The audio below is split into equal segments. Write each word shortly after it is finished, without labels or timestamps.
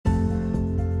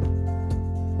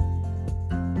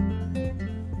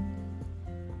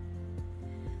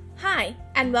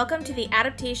and welcome to the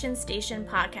Adaptation Station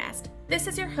podcast. This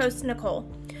is your host, Nicole.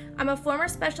 I'm a former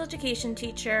special education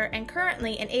teacher and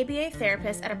currently an ABA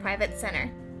therapist at a private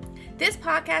center. This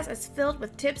podcast is filled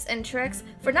with tips and tricks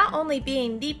for not only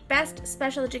being the best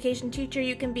special education teacher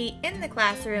you can be in the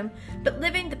classroom, but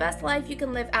living the best life you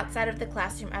can live outside of the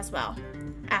classroom as well.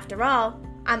 After all,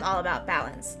 I'm all about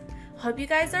balance. Hope you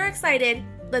guys are excited.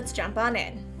 Let's jump on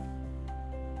in.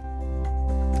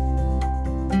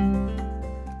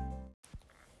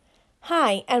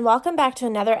 Hi, and welcome back to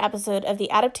another episode of the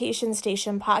Adaptation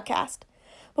Station podcast.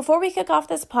 Before we kick off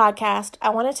this podcast,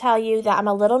 I want to tell you that I'm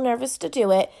a little nervous to do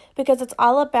it because it's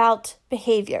all about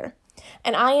behavior,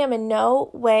 and I am in no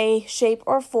way, shape,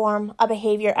 or form a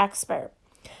behavior expert.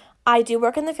 I do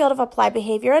work in the field of applied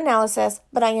behavior analysis,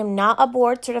 but I am not a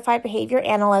board-certified behavior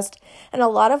analyst, and a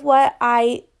lot of what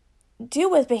I do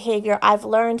with behavior I've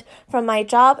learned from my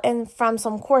job and from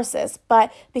some courses,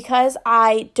 but because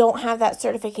I don't have that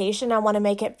certification, I want to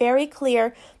make it very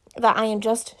clear that I am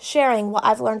just sharing what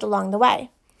I've learned along the way.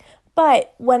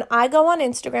 But when I go on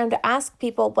Instagram to ask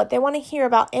people what they want to hear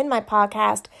about in my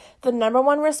podcast, the number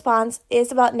one response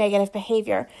is about negative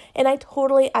behavior, and I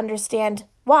totally understand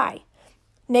why.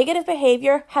 Negative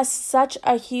behavior has such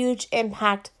a huge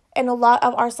impact in a lot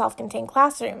of our self-contained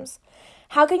classrooms.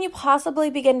 How can you possibly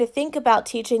begin to think about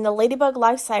teaching the ladybug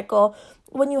life cycle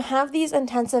when you have these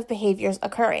intensive behaviors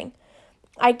occurring?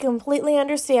 I completely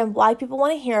understand why people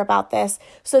want to hear about this,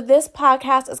 so this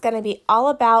podcast is going to be all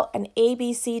about an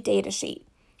ABC data sheet.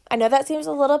 I know that seems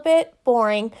a little bit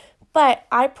boring, but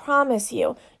I promise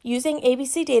you, using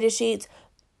ABC data sheets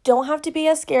don't have to be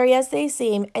as scary as they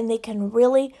seem, and they can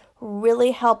really,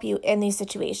 really help you in these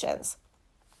situations.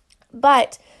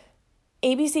 But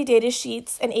ABC data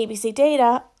sheets and ABC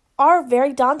data are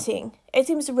very daunting. It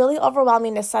seems really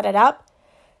overwhelming to set it up.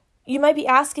 You might be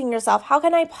asking yourself, how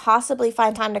can I possibly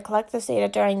find time to collect this data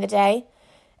during the day?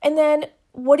 And then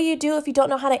what do you do if you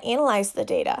don't know how to analyze the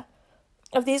data?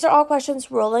 If these are all questions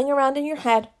rolling around in your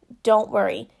head, don't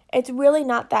worry. It's really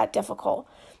not that difficult.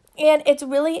 And it's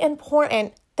really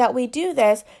important that we do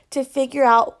this to figure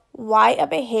out why a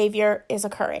behavior is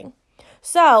occurring.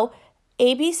 So,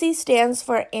 ABC stands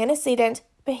for antecedent,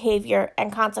 behavior,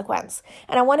 and consequence.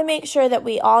 And I want to make sure that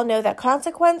we all know that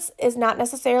consequence is not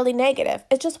necessarily negative.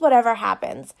 It's just whatever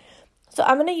happens. So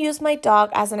I'm going to use my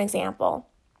dog as an example.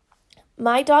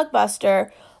 My dog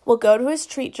Buster will go to his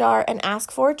treat jar and ask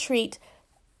for a treat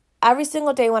every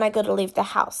single day when I go to leave the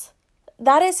house.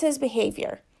 That is his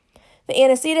behavior. The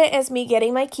antecedent is me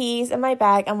getting my keys and my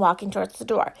bag and walking towards the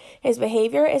door. His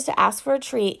behavior is to ask for a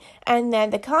treat, and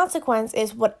then the consequence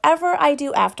is whatever I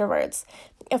do afterwards.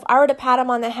 If I were to pat him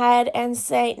on the head and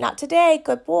say, "Not today,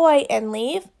 good boy," and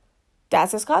leave,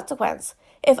 that's his consequence.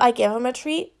 If I give him a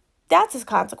treat, that's his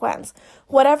consequence.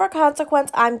 Whatever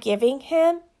consequence I'm giving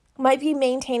him might be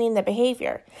maintaining the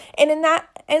behavior. And in that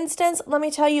instance, let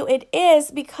me tell you, it is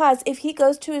because if he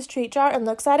goes to his treat jar and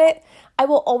looks at it, I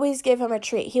will always give him a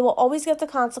treat. He will always get the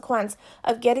consequence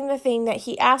of getting the thing that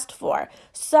he asked for.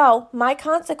 So my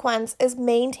consequence is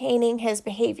maintaining his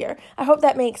behavior. I hope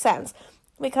that makes sense.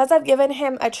 Because I've given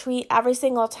him a treat every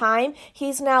single time,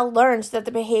 he's now learned that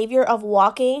the behavior of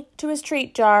walking to his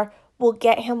treat jar will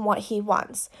get him what he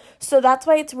wants. So that's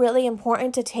why it's really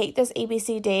important to take this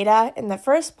ABC data in the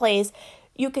first place.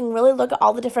 You can really look at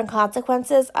all the different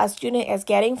consequences a student is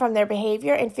getting from their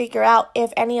behavior and figure out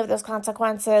if any of those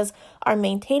consequences are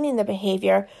maintaining the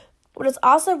behavior. But it's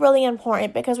also really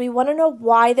important because we want to know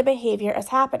why the behavior is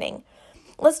happening.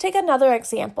 Let's take another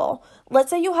example. Let's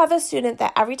say you have a student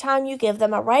that every time you give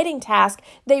them a writing task,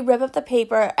 they rip up the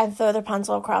paper and throw their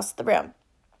pencil across the room.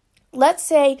 Let's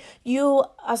say you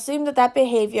assume that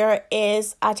behavior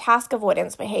is a task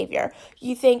avoidance behavior.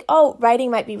 You think,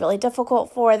 writing might be really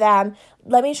difficult for them.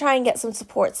 Let me try and get some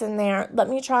supports in there. Let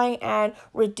me try and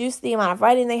reduce the amount of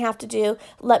writing they have to do.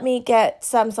 Let me get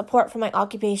some support from my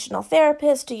occupational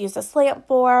therapist to use a slant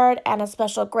board and a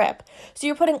special grip. So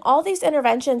you're putting all these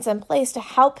interventions in place to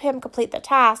help him complete the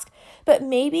task, but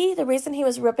maybe the reason he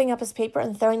was ripping up his paper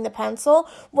and throwing the pencil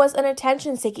was an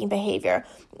attention-seeking behavior.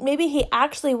 Maybe he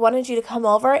actually wanted you to come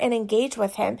over and engage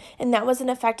with him, and that was an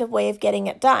effective way of getting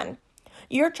it done.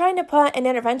 You're trying to put an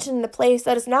intervention into place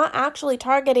that is not actually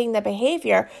targeting the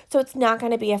behavior, so it's not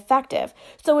going to be effective.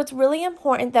 So it's really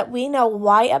important that we know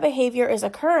why a behavior is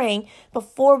occurring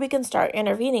before we can start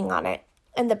intervening on it.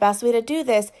 And the best way to do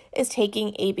this is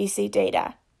taking ABC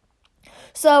data.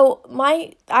 So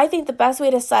I think the best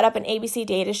way to set up an ABC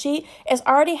data sheet is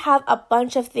already have a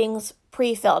bunch of things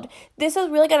pre-filled. This is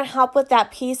really going to help with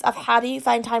that piece of how do you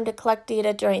find time to collect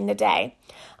data during the day.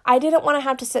 I didn't want to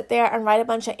have to sit there and write a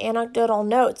bunch of anecdotal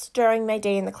notes during my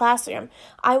day in the classroom.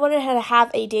 I wanted to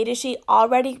have a data sheet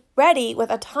already ready with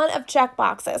a ton of check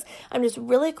boxes. I'm just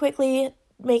really quickly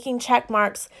making check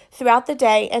marks throughout the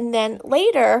day, and then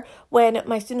later when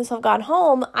my students have gone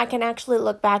home, I can actually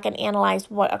look back and analyze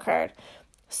what occurred.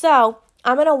 So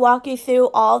I'm going to walk you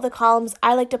through all the columns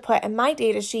I like to put in my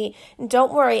data sheet. And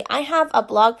don't worry, I have a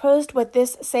blog post with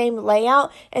this same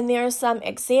layout, and there are some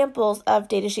examples of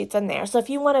data sheets in there. So if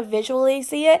you want to visually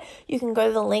see it, you can go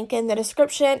to the link in the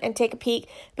description and take a peek,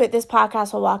 but this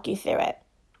podcast will walk you through it.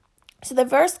 So the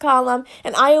first column,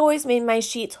 and I always made my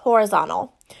sheets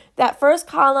horizontal. That first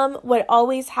column would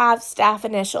always have staff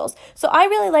initials. So I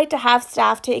really like to have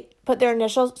staff put their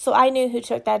initials so I knew who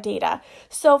took that data.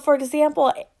 So for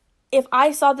example, if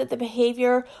I saw that the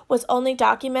behavior was only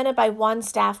documented by one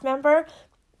staff member,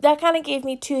 that kind of gave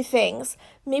me two things.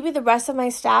 Maybe the rest of my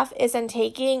staff isn't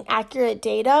taking accurate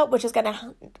data, which is going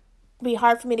to be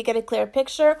hard for me to get a clear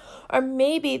picture, or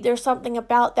maybe there's something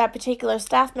about that particular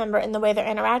staff member in the way they're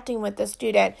interacting with the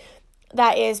student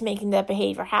that is making the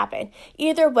behavior happen.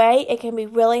 Either way, it can be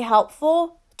really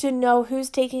helpful to know who's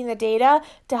taking the data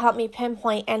to help me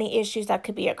pinpoint any issues that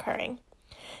could be occurring.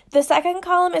 The second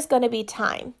column is going to be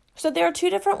time. So there are two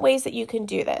different ways that you can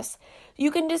do this. You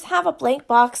can just have a blank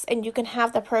box and you can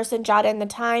have the person jot in the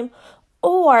time,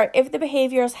 or if the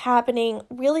behavior is happening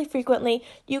really frequently,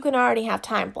 you can already have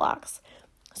time blocks.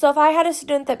 So if I had a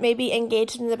student that may be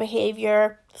engaged in the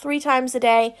behavior 3 times a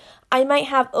day, I might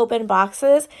have open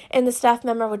boxes and the staff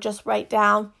member would just write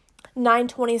down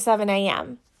 9:27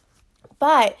 a.m.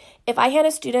 But if I had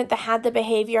a student that had the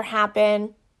behavior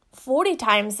happen 40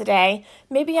 times a day,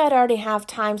 maybe I'd already have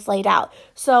times laid out.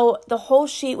 So the whole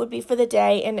sheet would be for the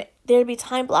day, and there'd be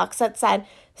time blocks that said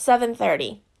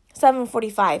 7:30,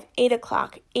 7:45, 8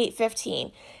 o'clock,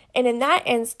 8:15. And in that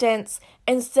instance,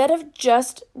 instead of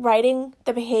just writing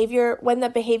the behavior when the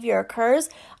behavior occurs,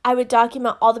 I would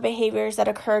document all the behaviors that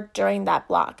occurred during that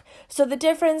block. So the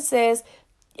difference is,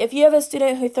 if you have a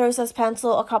student who throws his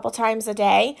pencil a couple times a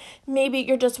day, maybe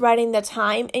you're just writing the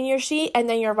time in your sheet and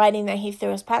then you're writing that he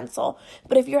threw his pencil.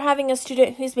 But if you're having a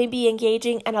student who's maybe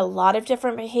engaging in a lot of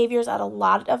different behaviors at a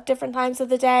lot of different times of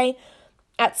the day,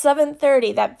 at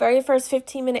 7:30, that very first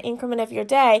 15-minute increment of your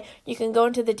day, you can go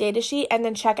into the data sheet and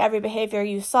then check every behavior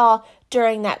you saw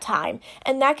during that time.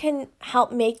 And that can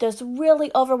help make those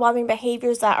really overwhelming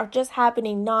behaviors that are just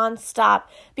happening nonstop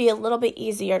be a little bit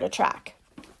easier to track.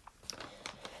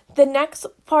 The next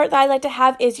part that I like to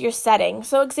have is your setting.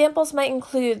 So examples might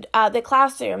include the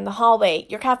classroom, the hallway,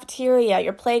 your cafeteria,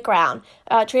 your playground,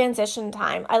 transition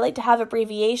time. I like to have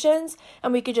abbreviations,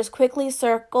 and we could just quickly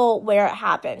circle where it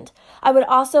happened. I would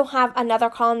also have another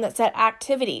column that said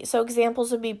activity. So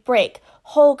examples would be break,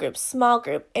 whole group, small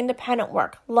group, independent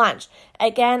work, lunch.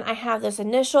 Again, I have those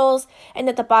initials, and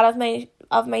at the bottom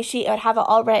of my sheet, I would have it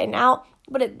all written out.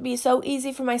 But it'd be so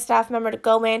easy for my staff member to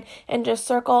go in and just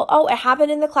circle, oh, it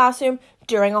happened in the classroom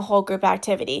during a whole group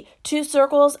activity. 2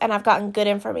 circles, and I've gotten good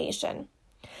information.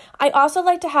 I also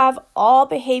like to have all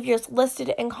behaviors listed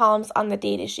in columns on the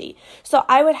data sheet. So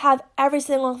I would have every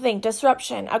single thing: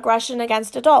 disruption, aggression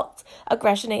against adults,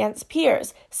 aggression against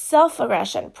peers,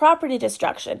 self-aggression, property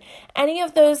destruction. Any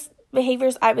of those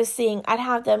behaviors I was seeing, I'd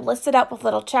have them listed out with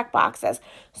little check boxes.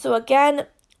 So again,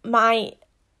 my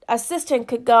assistant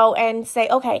could go and say,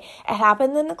 okay, it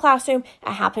happened in the classroom,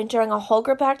 it happened during a whole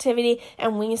group activity,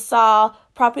 and we saw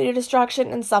property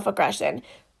destruction and self-aggression.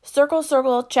 Circle,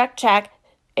 circle, check, check.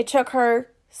 It took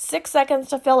her 6 seconds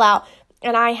to fill out,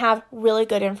 and I have really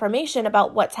good information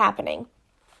about what's happening.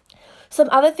 Some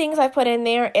other things I put in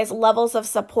there is levels of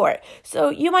support. So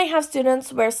you might have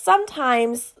students where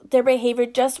sometimes their behavior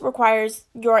just requires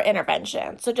your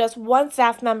intervention. So just one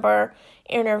staff member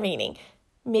intervening.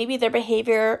 Maybe their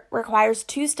behavior requires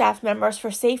 2 staff members for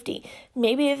safety.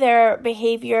 Maybe their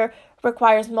behavior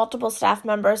requires multiple staff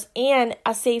members and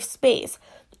a safe space.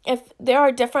 If there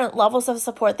are different levels of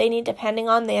support they need depending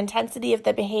on the intensity of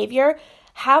the behavior,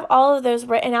 have all of those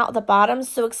written out at the bottom.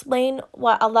 So explain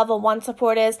what a level 1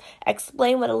 support is,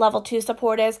 explain what a level 2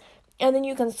 support is, and then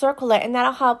you can circle it, and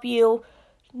that'll help you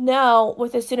know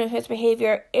with a student whose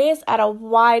behavior is at a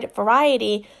wide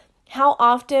variety, how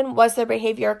often was their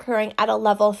behavior occurring at a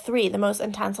level 3, the most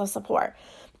intensive support.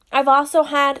 I've also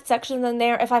had sections in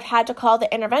there if I've had to call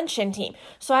the intervention team,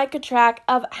 so I could track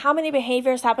of how many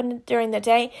behaviors happened during the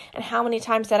day and how many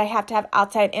times did I have to have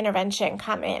outside intervention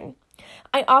come in.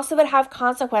 I also would have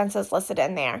consequences listed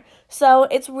in there. So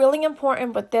it's really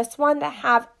important with this one to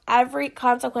have every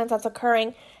consequence that's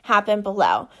occurring happen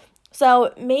below.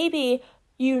 So maybe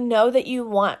you know that you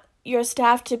want your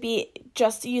staff to be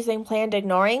just using planned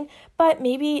ignoring, but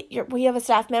maybe we have a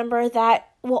staff member that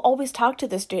will always talk to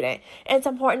the student. And it's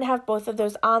important to have both of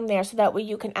those on there so that way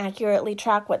you can accurately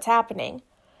track what's happening.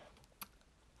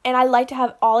 And I like to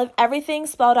have everything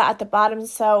spelled out at the bottom.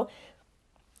 So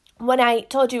when I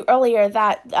told you earlier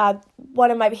that one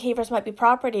of my behaviors might be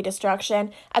property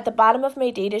destruction, at the bottom of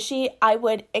my data sheet, I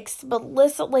would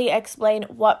explicitly explain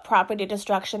what property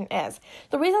destruction is.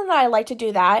 The reason that I like to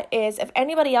do that is if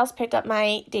anybody else picked up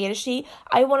my data sheet,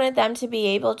 I wanted them to be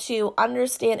able to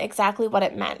understand exactly what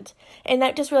it meant. And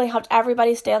that just really helped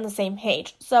everybody stay on the same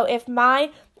page. So if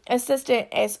my assistant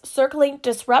is circling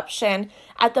disruption,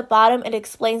 at the bottom it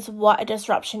explains what a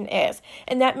disruption is,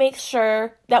 and that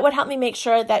would help me make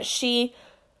sure that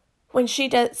when she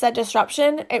said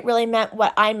disruption, it really meant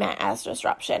what I meant as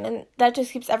disruption, and that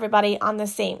just keeps everybody on the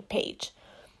same page.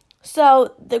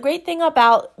 So the great thing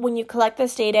about when you collect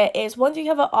this data is once you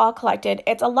have it all collected,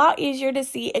 it's a lot easier to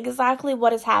see exactly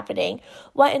what is happening,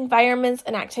 what environments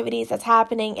and activities that's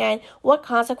happening, and what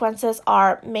consequences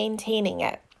are maintaining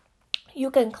it. You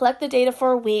can collect the data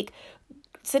for a week,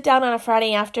 sit down on a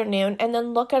Friday afternoon, and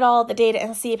then look at all the data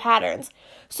and see patterns.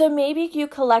 So maybe you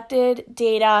collected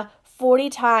data 40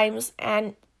 times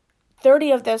and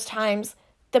 30 of those times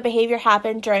the behavior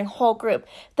happened during whole group.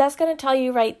 That's going to tell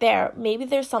you right there, maybe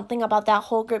there's something about that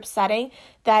whole group setting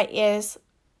that is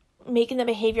making the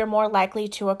behavior more likely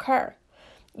to occur.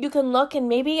 You can look and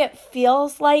maybe it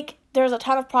feels like there's a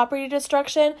ton of property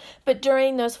destruction, but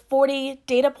during those 40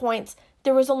 data points,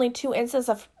 there was only 2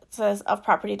 instances of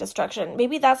property destruction.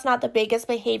 Maybe that's not the biggest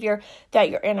behavior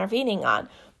that you're intervening on.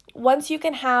 Once you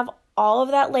can have all of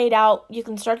that laid out, you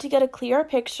can start to get a clearer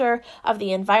picture of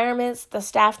the environments, the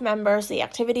staff members, the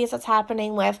activities that's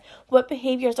happening with, what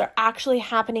behaviors are actually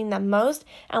happening the most,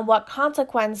 and what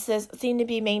consequences seem to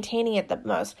be maintaining it the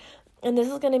most. And this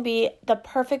is going to be the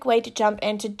perfect way to jump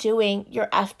into doing your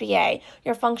FBA,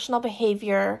 your functional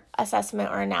behavior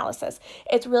assessment or analysis.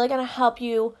 It's really going to help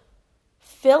you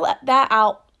fill that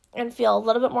out and feel a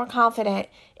little bit more confident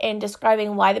in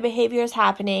describing why the behavior is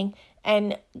happening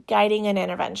and guiding an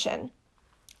intervention.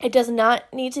 It does not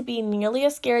need to be nearly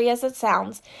as scary as it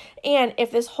sounds. And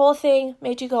if this whole thing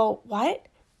made you go, what?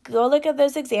 Go look at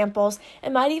those examples.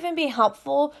 It might even be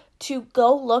helpful to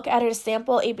go look at a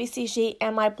sample ABC sheet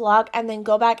and my blog and then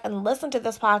go back and listen to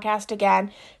this podcast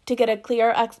again to get a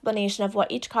clear explanation of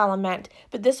what each column meant.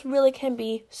 But this really can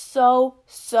be so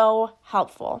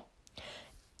helpful.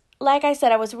 Like I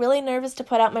said, I was really nervous to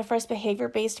put out my first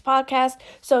behavior-based podcast,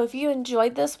 so if you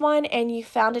enjoyed this one and you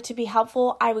found it to be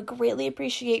helpful, I would greatly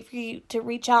appreciate for you to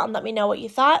reach out and let me know what you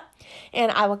thought,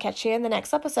 and I will catch you in the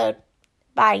next episode.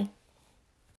 Bye.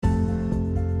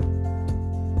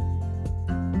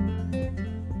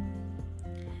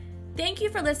 Thank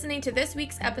you for listening to this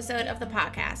week's episode of the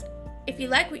podcast. If you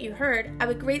like what you heard, I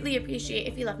would greatly appreciate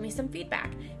if you left me some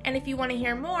feedback, and if you want to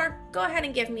hear more, go ahead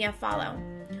and give me a follow.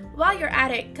 While you're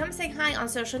at it, come say hi on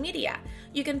social media.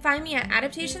 You can find me at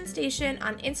Adaptation Station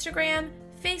on Instagram,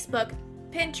 Facebook,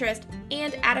 Pinterest,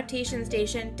 and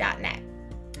adaptationstation.net.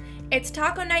 It's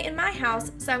taco night in my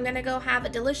house, so I'm going to go have a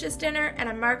delicious dinner and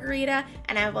a margarita,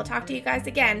 and I will talk to you guys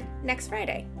again next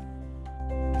Friday.